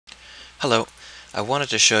Hello, I wanted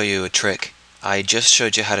to show you a trick. I just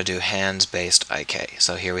showed you how to do hands-based IK.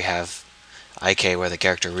 So here we have IK where the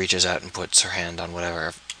character reaches out and puts her hand on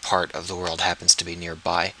whatever part of the world happens to be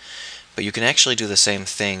nearby. But you can actually do the same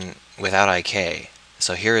thing without IK.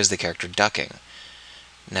 So here is the character ducking.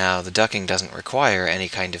 Now the ducking doesn't require any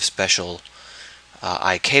kind of special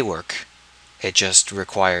IK work. It just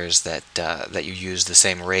requires that you use the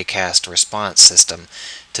same raycast response system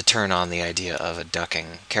to turn on the idea of a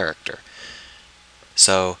ducking character.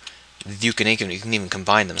 So you can even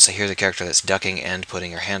combine them. So here's a character that's ducking and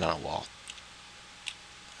putting her hand on a wall.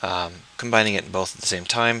 Combining it both at the same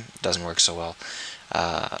time doesn't work so well.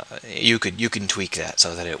 You can tweak that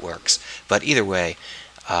so that it works. But either way,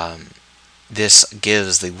 this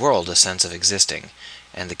gives the world a sense of existing,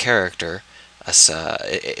 and the character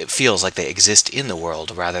it feels like they exist in the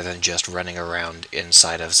world rather than just running around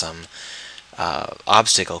inside of some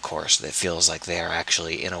obstacle course. That feels like they are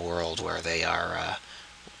actually in a world where they are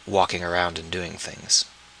walking around and doing things.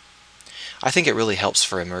 I think it really helps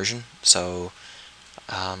for immersion, so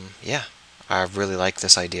yeah, I really like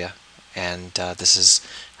this idea, and this is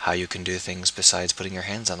how you can do things besides putting your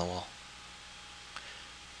hands on the wall.